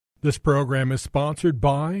This program is sponsored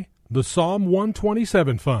by the Psalm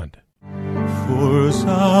 127 Fund. For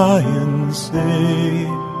Zion's sake,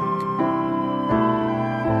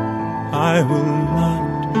 I will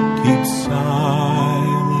not keep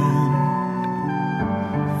silent.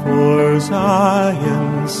 For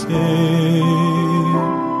Zion's sake,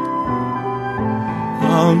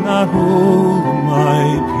 I'll not hold my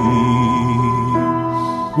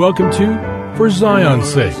peace. Welcome to For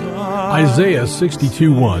Zion's Sake. Isaiah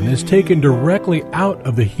 62:1 is taken directly out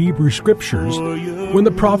of the Hebrew Scriptures when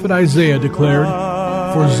the prophet Isaiah declared,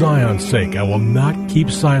 "For Zion's sake I will not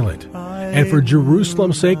keep silent, and for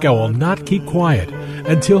Jerusalem's sake I will not keep quiet,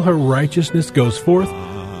 until her righteousness goes forth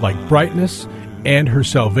like brightness, and her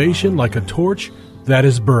salvation like a torch that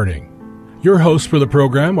is burning." Your hosts for the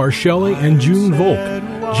program are Shelley and June Volk,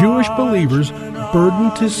 Jewish believers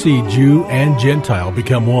burdened to see Jew and Gentile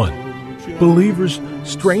become one. Believers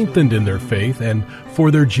strengthened in their faith and for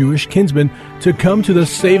their Jewish kinsmen to come to the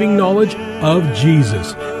saving knowledge of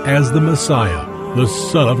Jesus as the Messiah, the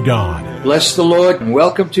Son of God. Bless the Lord and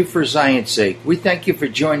welcome to For Zion's Sake. We thank you for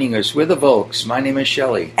joining us. We're the Volks. My name is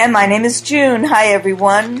Shelley. And my name is June. Hi,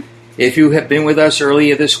 everyone. If you have been with us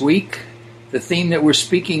earlier this week, the theme that we're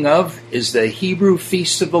speaking of is the Hebrew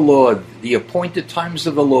Feast of the Lord, the appointed times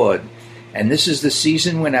of the Lord. And this is the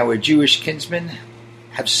season when our Jewish kinsmen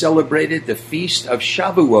have celebrated the Feast of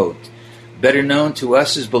Shavuot, better known to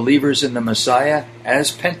us as believers in the Messiah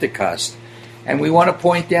as Pentecost. And we want to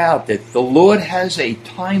point out that the Lord has a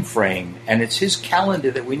time frame, and it's His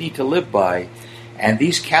calendar that we need to live by. And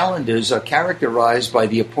these calendars are characterized by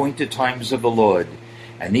the appointed times of the Lord.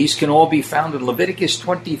 And these can all be found in Leviticus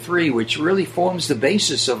 23, which really forms the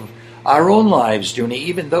basis of our own lives, Junie,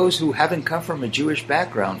 even those who haven't come from a Jewish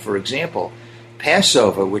background. For example,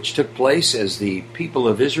 Passover, which took place as the people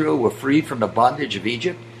of Israel were freed from the bondage of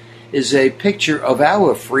Egypt, is a picture of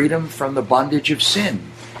our freedom from the bondage of sin.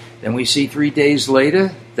 Then we see 3 days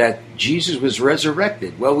later that Jesus was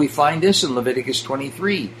resurrected. Well, we find this in Leviticus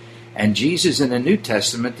 23. And Jesus in the New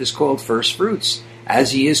Testament is called first fruits,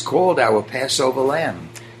 as He is called our Passover lamb.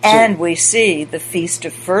 And we see the Feast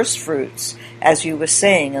of First Fruits, as you were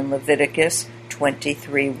saying in Leviticus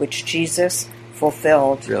 23, which Jesus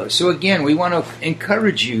fulfilled. So again, we want to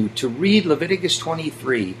encourage you to read Leviticus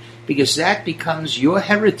 23 because that becomes your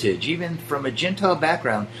heritage. Even from a Gentile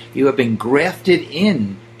background, you have been grafted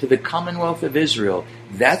in to the Commonwealth of Israel.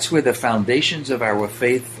 That's where the foundations of our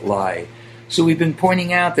faith lie. So we've been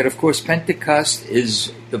pointing out that, of course, Pentecost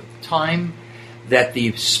is the time that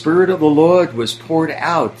the Spirit of the Lord was poured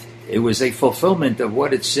out. It was a fulfillment of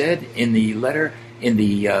what it said in the letter, in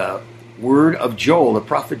the word of Joel. The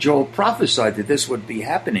prophet Joel prophesied that this would be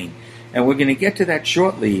happening. And we're going to get to that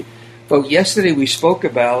shortly. But yesterday we spoke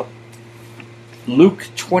about Luke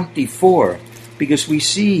 24, because we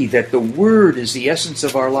see that the Word is the essence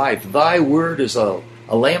of our life. Thy Word is a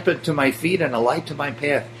lamp unto my feet and a light to my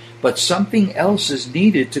path. But something else is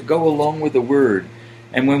needed to go along with the Word.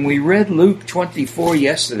 And when we read Luke 24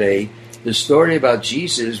 yesterday, the story about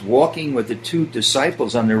Jesus walking with the two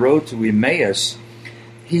disciples on the road to Emmaus,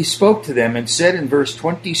 He spoke to them and said in verse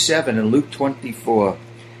 27 in Luke 24,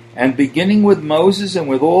 "And beginning with Moses and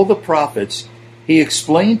with all the prophets, He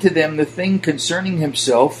explained to them the thing concerning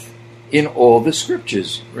Himself in all the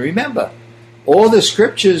Scriptures." Remember, all the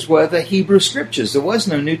Scriptures were the Hebrew Scriptures. There was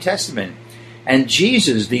no New Testament. And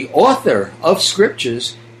Jesus, the author of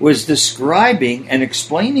Scriptures, was describing and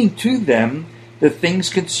explaining to them the things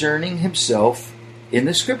concerning Himself in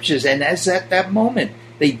the Scriptures. And as at that moment,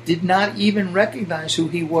 they did not even recognize who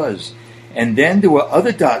He was. And then there were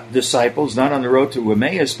other disciples, not on the road to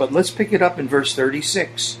Emmaus, but let's pick it up in verse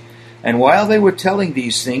 36. "And while they were telling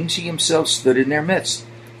these things, He Himself stood in their midst.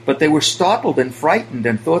 But they were startled and frightened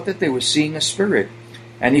and thought that they were seeing a spirit.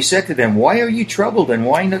 And He said to them, Why are you troubled, and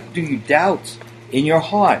why do you doubt in your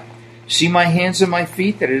heart? See my hands and my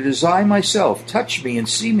feet, that it is I myself. Touch me and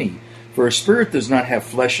see me. For a spirit does not have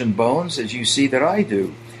flesh and bones, as you see that I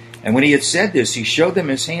do." And when He had said this, He showed them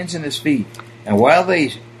His hands and His feet. And while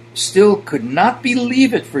they still could not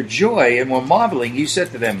believe it for joy and were marveling, He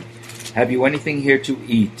said to them, "Have you anything here to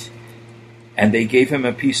eat?" And they gave Him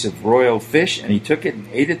a piece of broiled fish, and He took it and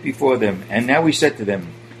ate it before them. And now He said to them,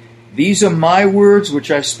 "These are my words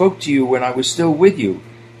which I spoke to you when I was still with you,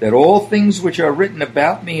 that all things which are written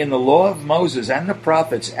about me in the law of Moses and the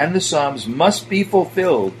prophets and the Psalms must be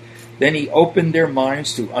fulfilled." Then He opened their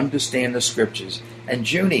minds to understand the Scriptures.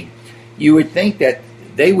 And Junie, you would think that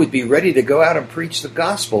they would be ready to go out and preach the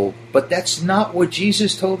gospel, but that's not what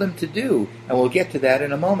Jesus told them to do. And we'll get to that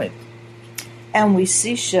in a moment. And we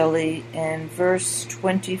see, Shelley, in verse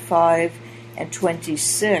 25 and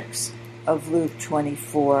 26, of Luke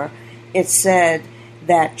 24, it said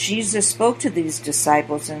that Jesus spoke to these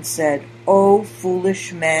disciples and said, "O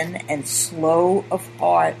foolish men and slow of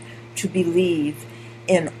heart to believe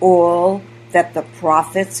in all that the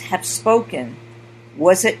prophets have spoken.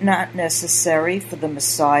 Was it not necessary for the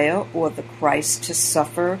Messiah or the Christ to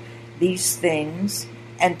suffer these things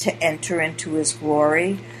and to enter into his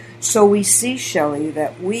glory?" So we see, Shelley,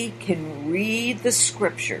 that we can read the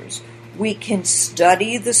scriptures, we can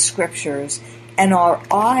study the scriptures, and our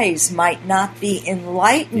eyes might not be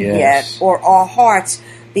enlightened yet, or our hearts,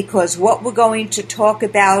 because what we're going to talk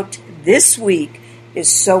about this week is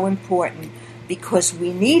so important, because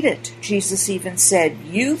we need it. Jesus even said,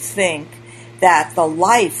 "You think that the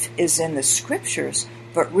life is in the scriptures,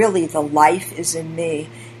 but really the life is in me."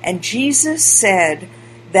 And Jesus said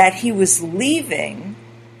that he was leaving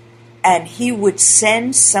and he would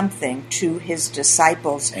send something to his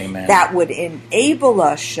disciples that would enable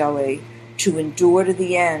us, Shelley, to endure to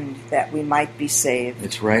the end, that we might be saved.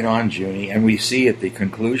 It's right on, Junie. And we see at the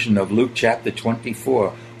conclusion of Luke chapter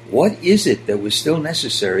 24, what is it that was still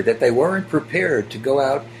necessary, that they weren't prepared to go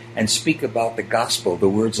out and speak about the gospel, the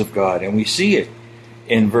words of God? And we see it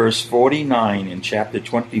in verse 49 in chapter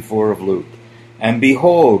 24 of Luke. "And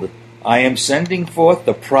behold, I am sending forth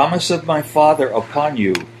the promise of my Father upon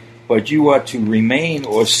you, but you are to remain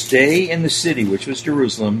or stay in the city," which was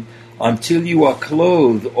Jerusalem, "until you are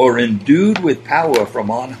clothed or endued with power from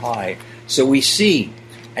on high." So we see,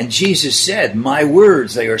 and Jesus said, "My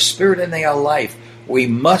words, they are spirit and they are life." We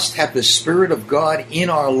must have the Spirit of God in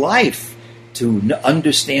our life to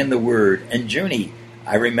understand the Word. And Junie,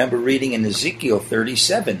 I remember reading in Ezekiel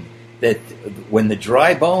 37 that when the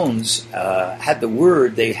dry bones had the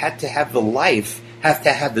Word, they had to have the life, have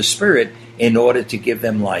to have the Spirit in order to give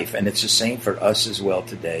them life. And it's the same for us as well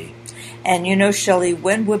today. And you know, Shelley,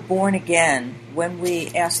 when we're born again, when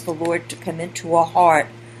we ask the Lord to come into our heart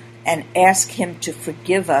and ask him to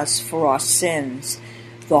forgive us for our sins,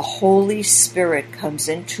 the Holy Spirit comes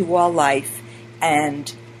into our life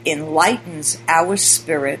and enlightens our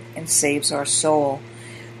spirit and saves our soul.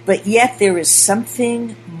 But yet there is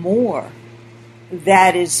something more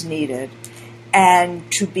that is needed. And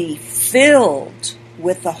to be filled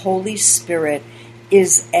with the Holy Spirit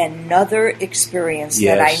is another experience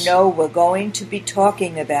that I know we're going to be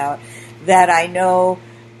talking about, that I know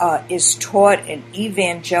is taught in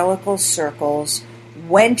evangelical circles,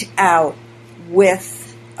 went out with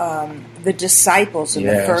the disciples in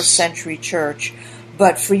the first century church.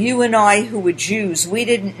 But for you and I who were Jews, we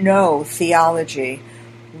didn't know theology.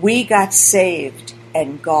 We got saved,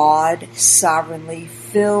 and God sovereignly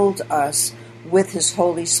filled us with his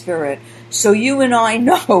Holy Spirit. So you and I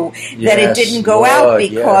know that it didn't go out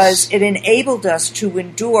because it enabled us to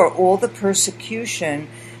endure all the persecution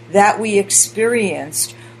that we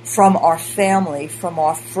experienced from our family, from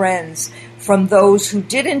our friends, from those who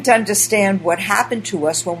didn't understand what happened to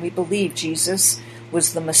us when we believed Jesus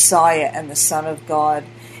was the Messiah and the Son of God.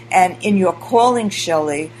 And in your calling,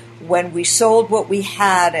 Shelley, when we sold what we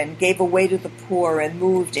had and gave away to the poor and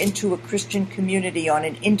moved into a Christian community on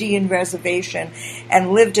an Indian reservation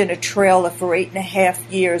and lived in a trailer for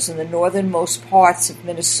 8.5 years in the northernmost parts of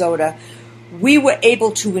Minnesota, we were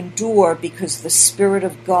able to endure because the Spirit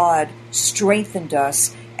of God strengthened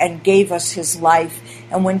us and gave us his life.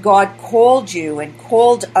 And when God called you and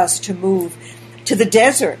called us to move to the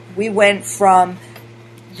desert, we went from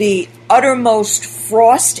the uttermost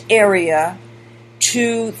frost area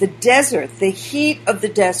to the desert, the heat of the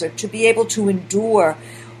desert, to be able to endure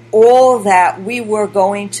all that we were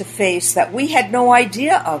going to face that we had no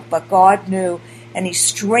idea of, but God knew, and he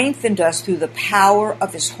strengthened us through the power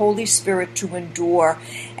of his Holy Spirit to endure.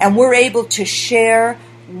 And we're able to share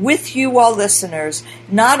with you, our listeners,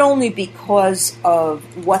 not only because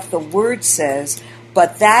of what the Word says,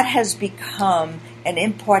 but that has become an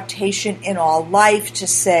impartation in our life to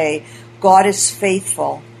say, God is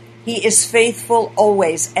faithful. He is faithful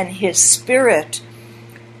always, and his Spirit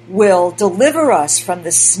will deliver us from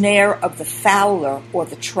the snare of the fowler or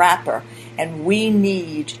the trapper, and we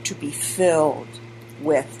need to be filled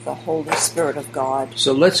with the Holy Spirit of God.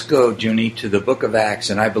 So let's go, Junie, to the book of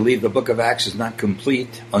Acts, and I believe the book of Acts is not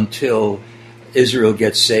complete until Israel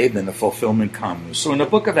gets saved and the fulfillment comes. So in the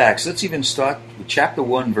book of Acts, let's even start with chapter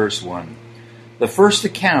 1, verse 1. "The first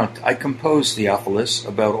account I composed, Theophilus,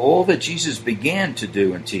 about all that Jesus began to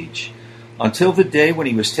do and teach, until the day when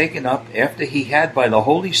he was taken up, after he had by the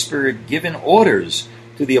Holy Spirit given orders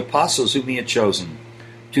to the apostles whom he had chosen.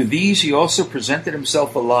 To these he also presented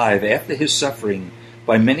himself alive after his suffering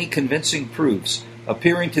by many convincing proofs,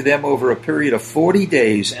 appearing to them over a period of 40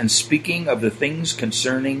 days and speaking of the things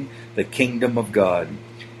concerning the kingdom of God.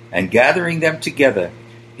 And gathering them together,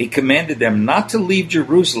 he commanded them not to leave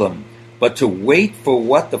Jerusalem, but to wait for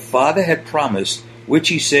what the Father had promised, which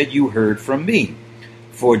he said, "You heard from me.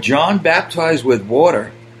 For John baptized with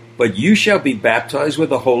water, but you shall be baptized with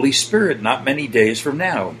the Holy Spirit not many days from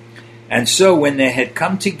now." And so when they had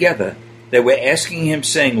come together, they were asking him,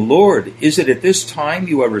 saying, "Lord, is it at this time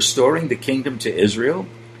you are restoring the kingdom to Israel?"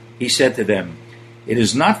 He said to them, "It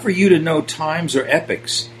is not for you to know times or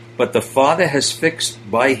epochs, but the Father has fixed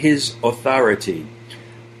by his authority.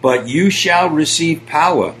 But you shall receive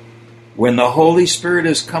power when the Holy Spirit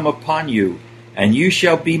has come upon you, and you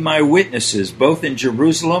shall be my witnesses both in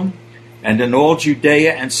Jerusalem and in all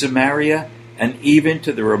Judea and Samaria, and even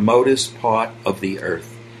to the remotest part of the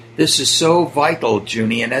earth." This is so vital,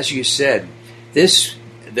 Junie, and as you said,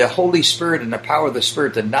 the Holy Spirit and the power of the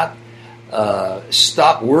Spirit did not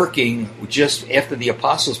stop working just after the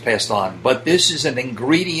apostles passed on, but this is an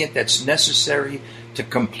ingredient that's necessary to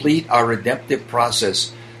complete our redemptive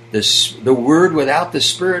process. The Word without the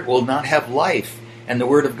Spirit will not have life, and the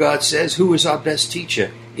Word of God says, who is our best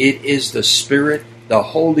teacher? It is the Spirit, the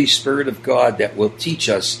Holy Spirit of God, that will teach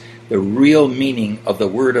us the real meaning of the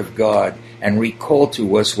Word of God and recall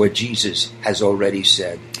to us what Jesus has already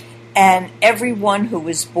said. And everyone who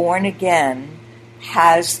is born again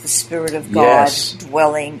has the Spirit of God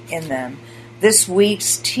dwelling in them. This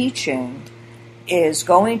week's teaching is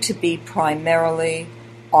going to be primarily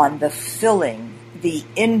on the filling, the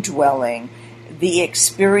indwelling, the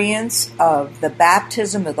experience of the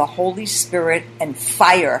baptism of the Holy Spirit and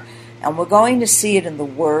fire. And we're going to see it in the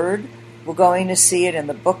Word, we're going to see it in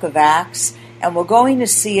the book of Acts, and we're going to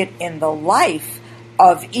see it in the life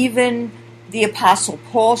of even the Apostle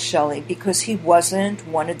Paul, Shelley, because he wasn't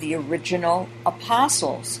one of the original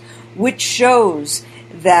apostles, which shows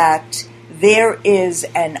that there is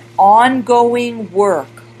an ongoing work,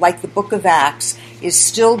 like the book of Acts, is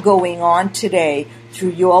still going on today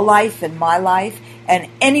through your life and my life, and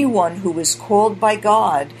anyone who is called by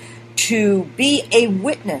God to be a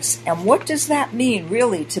witness. And what does that mean,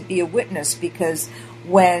 really, to be a witness? Because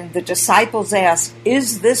when the disciples asked,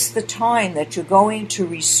 is this the time that you're going to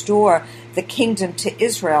restore the kingdom to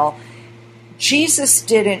Israel? Jesus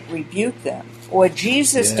didn't rebuke them, or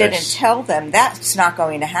Jesus didn't tell them that's not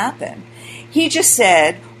going to happen. He just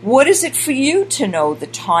said, what is it for you to know the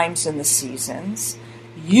times and the seasons?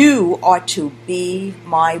 You are to be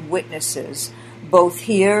my witnesses, both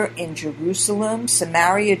here in Jerusalem,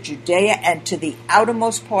 Samaria, Judea, and to the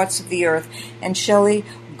outermost parts of the earth. And Shelley,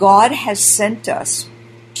 God has sent us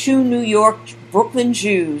to New York, Brooklyn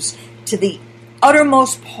Jews, to the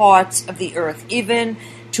uttermost parts of the earth, even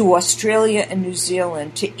to Australia and New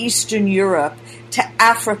Zealand, to Eastern Europe, to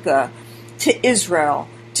Africa, to Israel,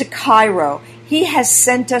 to Cairo. He has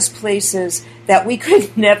sent us places that we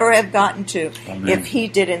could never have gotten to if he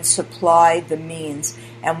didn't supply the means.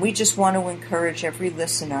 And we just want to encourage every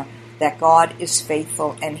listener that God is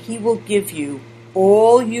faithful, and he will give you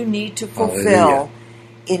all you need to fulfill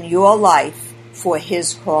in your life for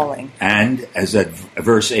his calling. And as that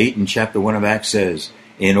verse 8 in chapter 1 of Acts says,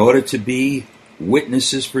 in order to be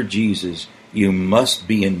witnesses for Jesus, you must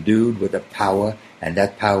be endued with a power, and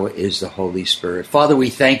that power is the Holy Spirit. Father, we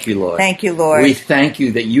thank you, Lord. Thank you, Lord. We thank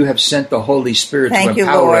you that you have sent the Holy Spirit to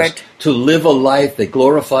empower us to live a life that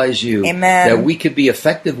glorifies you. Amen. That we could be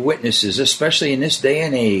effective witnesses, especially in this day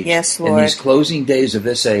and age. Yes, Lord. In these closing days of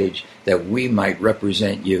this age, that we might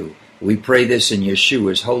represent you. We pray this in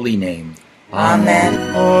Yeshua's holy name. Amen.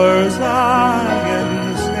 For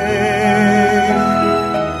Zion's sake.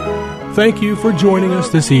 Thank you for joining us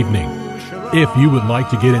this evening. If you would like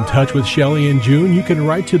to get in touch with Shelley and June, you can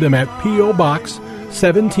write to them at P.O. Box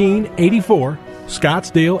 1784,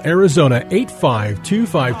 Scottsdale, Arizona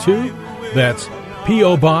 85252. That's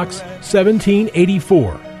P.O. Box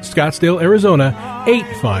 1784, Scottsdale, Arizona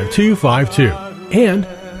 85252. And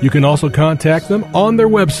you can also contact them on their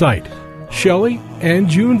website,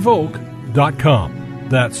 ShelleyandJuneVolk.com.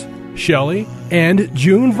 That's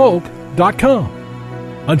ShelleyandJuneVolk.com.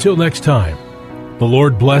 Until next time, the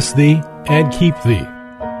Lord bless thee and keep thee.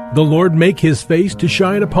 The Lord make his face to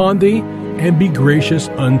shine upon thee, and be gracious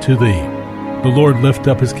unto thee. The Lord lift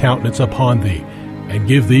up his countenance upon thee, and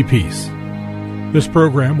give thee peace. This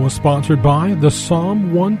program was sponsored by the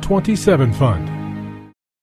Psalm 127 Fund.